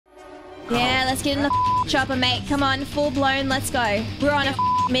Yeah, let's get in the chopper, mate. Come on, full blown, let's go. We're on a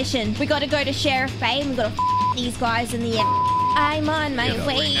mission. We gotta go to Sheriff Bay and we gotta these guys in the air. I'm on my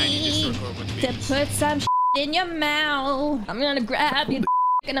way to put some in your mouth. I'm gonna grab your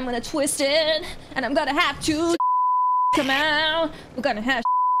and I'm gonna twist it and I'm gonna have to come out. We're gonna have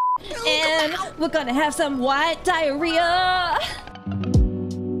and we're gonna have some white diarrhea.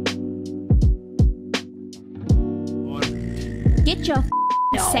 Get your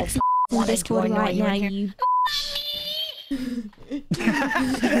sexy in Discord right now, you.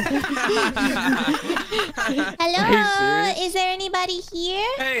 Hello, is there anybody here?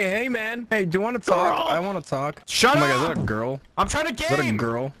 Hey, man. Hey, do you want to talk? I want to talk. Shut up! Oh my God, is that a girl? I'm trying to game. Is that a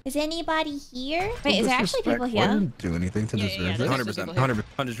girl? Is anybody here? Wait, is there actually people here? I didn't do anything to deserve it. 100%.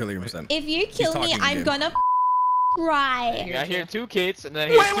 100%. If you kill me, I'm gonna cry. I hear 2 kids, and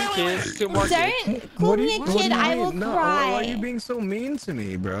then I hear 2 kids, 2 more kids. Don't call me a kid, I will cry. Why are you being so mean to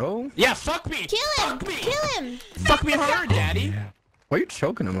me, bro? Yeah, fuck me. Kill him! Fuck me. Kill him! Fuck me hard, daddy. Why are you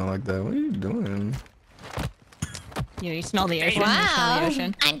choking him out like that? What are you doing? Yeah, you smell the ocean. Wow.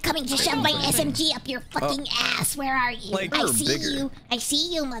 I'm coming to shove my SMG up your fucking ass. Where are you? Like, I or see bigger. you. I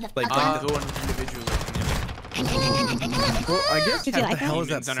see you, motherfucker. Like, Going individually. well, I guess Did you what like the hell is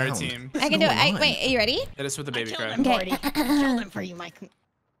that Demons on our team. I can do it. Wait, are you ready? Hit us with the baby cry. Okay. Killed him for you, Mike.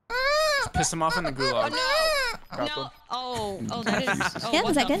 Piss him off in the gulag. No. Oh, that is. Oh, Yeah,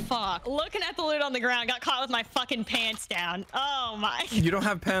 what second. the fuck? Looking at the loot on the ground, got caught with my fucking pants down. Oh my. You don't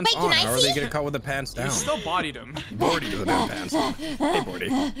have pants Wait, on. can I How are they see? getting caught with the pants down? You still bodied him. Bordie doesn't have pants on. Hey, Bordie.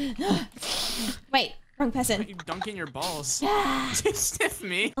 Wait, wrong person. You dunking your balls. Sniff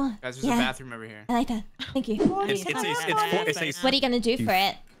me. Oh, Guys, there's yeah. a bathroom over here. I like that. Thank you. It's a. What are you gonna do for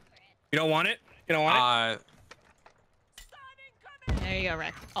it? You don't want it? You don't want it? There you go,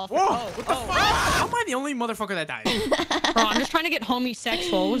 Rex. Whoa! What the fuck? How am I the only motherfucker that died? Bro, I'm just trying to get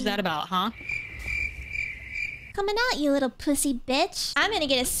homosexual. What was that about, huh? Coming out, you little pussy bitch. I'm gonna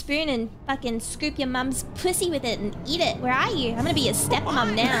get a spoon and fucking scoop your mum's pussy with it and eat it. Where are you? I'm gonna be your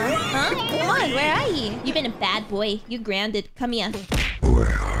stepmom now. Huh? Come on, where are you? You've been a bad boy. You're grounded. Come here.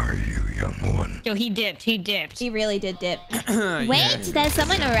 Where are you, young one? Yo, he dipped. He dipped. He really did dip. Wait, there's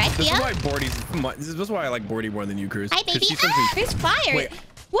someone right This here. is why Bordie's. This is why I like Bordie more than you, Cruz. Hi, 'Cause baby. she sends me- There's fire. Wait.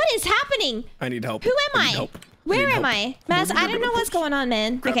 What is happening? I need help. Who am I? need help. Where need am help. I? Maz, I don't know what's going on,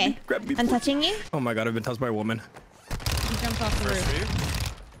 man. Grab Okay, me, grab me, I'm please. touching you. Oh my God, I've been touched by a woman. He jumped off the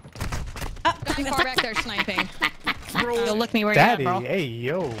roof. Oh, Guy far back there sniping. Bro, Yo, look me where Daddy, you're at, bro. hey,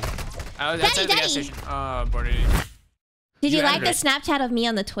 yo. I was outside the gas Daddy. station. Bordie. did you You like ended the it. Snapchat of me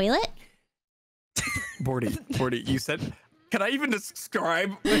on the toilet? Bordie, you said. Can I even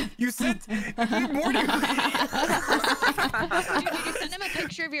describe? You said. Bordie. Dude, did you send him a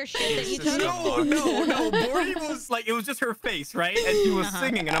picture of your shit that you took? No. Bordie was like, it was just her face, right? And she was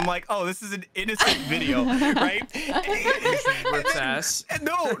singing, and I'm like, oh, this is an innocent video, right? Rips ass.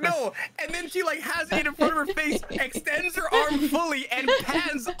 No. And then she like has it in front of her face, extends her arm fully, and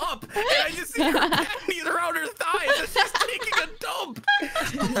pans up, and I just see her panties around her thighs, and she's taking a dump.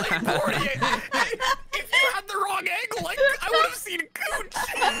 I'm like, Bordie, if you had the wrong angle, like I would have seen cooch.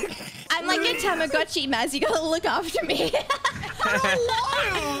 I'm like your Tamagotchi, Maz. You gotta look after me. You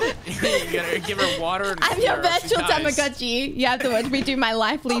gotta give her water. And I'm feed your her or she virtual dies. Tamagotchi. You have to watch me do my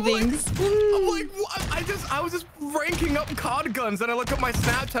lively things. I'm like, what? I was just ranking up COD guns, and I look at my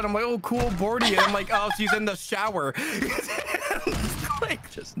Snapchat. I'm like, oh, cool, Bordie, and I'm like, oh, she's in the shower.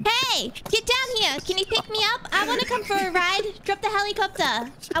 Hey, get down here. Can you pick me up? I want to come for a ride. Drop the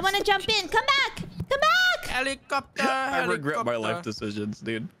helicopter. I want to jump in. Come back. Come back. Helicopter. I regret my life decisions,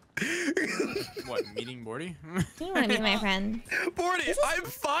 dude. What, meeting Bordie? You don't want to be my friend. Bordie, I'm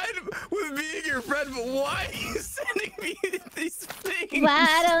fine with being your friend, but why are you sending me these things?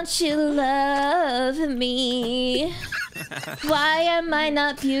 Why don't you love me? Why am I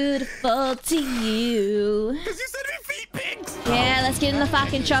not beautiful to you? Because you sent me feet pics. Yeah, let's get in the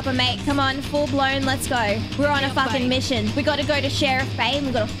fucking chopper, mate. Come on, full blown, let's go. We're on a fucking mission. We gotta go to Sheriff Bay and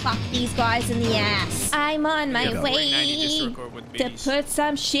we gotta fuck these guys in the ass. I'm on my way to put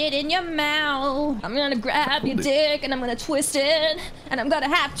some shit in your mouth. I'm gonna grab your dick and I'm gonna twist it. And I'm gonna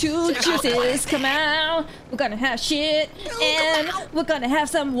have 2 juices come out. We're gonna have shit and we're gonna have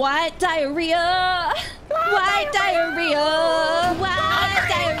some white diarrhea. White diarrhea. White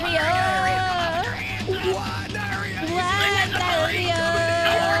diarrhea. White diarrhea.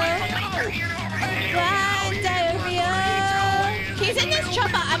 White diarrhea. He's in this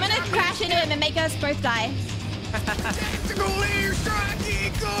chopper. I'm gonna crash into him and make us both die.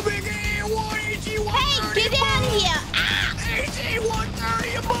 Hey, get down here! Ah!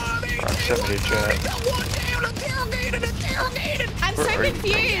 I'm so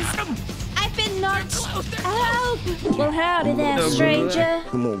confused. Help! Well, howdy there, stranger.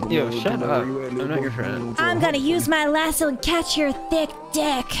 Yo, shut up. I'm not your friend. I'm gonna use my lasso and catch your thick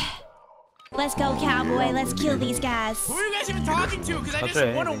dick. Let's go, cowboy. Let's kill these guys. Who are you guys even talking to? Because I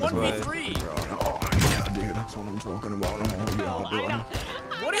just won a 1v3.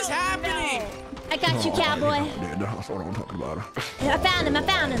 What is happening? I got you, cowboy. I found him. I'm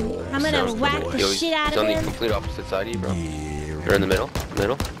gonna whack the shit out of him. He's on the complete opposite side of you, bro. You're in the middle.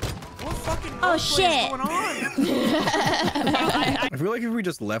 What fucking Oh, roleplay shit. is going on? I feel like if we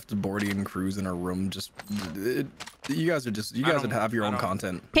just left Bordie and Cruz in our room, you guys would have your own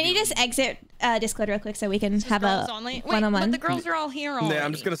content. Can you just exit Discord real quick so we can have a one-on-one? But the girls are all here already. Yeah,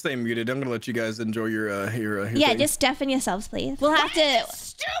 I'm just gonna stay muted. I'm gonna let you guys enjoy your Yeah, thing. just deafen yourselves, please. We'll have to.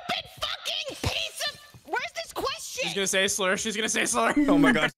 Stupid fucking piece of. Where's this question? She's gonna say slur. She's gonna say slur. Oh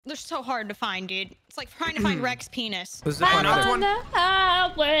my god. They're so hard to find, dude. It's like trying to find Rex penis. Who's the one? On the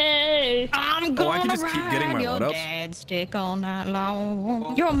highway. I'm Oh, I can gonna just keep getting ride my your load-ups. dad's dick all night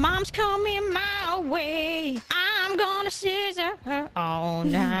long. Your mom's coming my way. I'm gonna scissor her all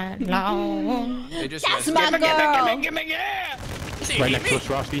night long. They just That's rested. my girl. Give me, yeah. Right next to us,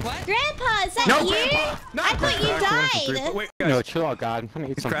 Frosty. Grandpa, is that No, you? Grandpa! No, I thought you died. Wait, No, guys. chill out, God. I'm trying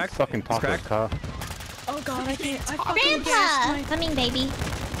to eat some cracked. fucking It's tacos, cracked. car. Oh god, I can't. I fucking Grandpa! guessed. Coming, baby.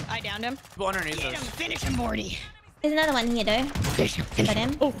 I downed him. People underneath Get him. us. Finish him, Bordie. There's another one here, though. Got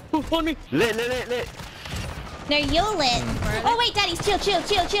him. Oh, on me. Lit. No, you're lit. Oh, wait, Daddy, chill. No,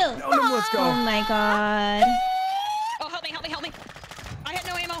 let's go. Oh my god. Oh, help me. I had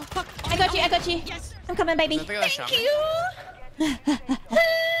no ammo. Fuck. I got you. Yes. I'm coming, baby. I think I shot me.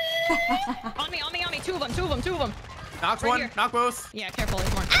 On me. Two of them. Knocked Right one. here. Knock both. Yeah, careful.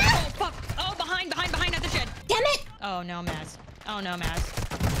 There's more. Oh, fuck. Oh, behind at the shed. Damn it. Oh, no, Maz.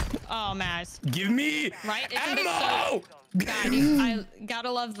 Oh, Maz. Give me Right? Isn't it ammo! God, I gotta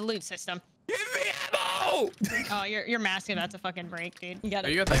love the loot system. Give me ammo! Oh, your mask is about to fucking break, dude. You gotta.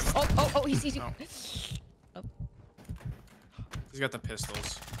 Oh, you got the. Oh, he's easy. Oh. He's got the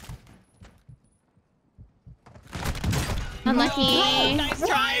pistols. Unlucky. Oh, nice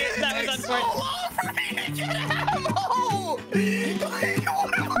try. That was unfortunate. I will.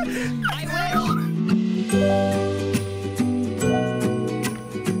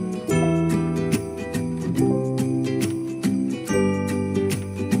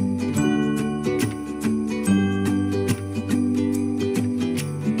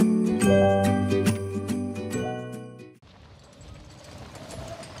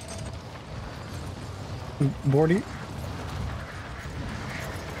 Bordie.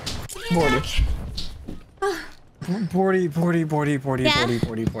 Bordie.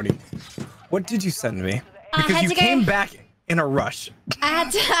 What did you send me? I Because had you to go- came back in a rush. I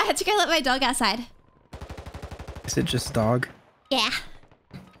had to go let my dog outside. Is it just dog? Yeah.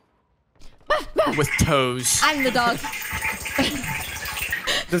 With toes. I'm the dog.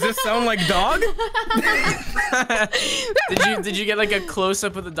 Does this sound like dog? Did you get like a close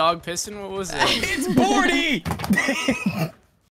up of the dog pissing? What was it? It's Bordie!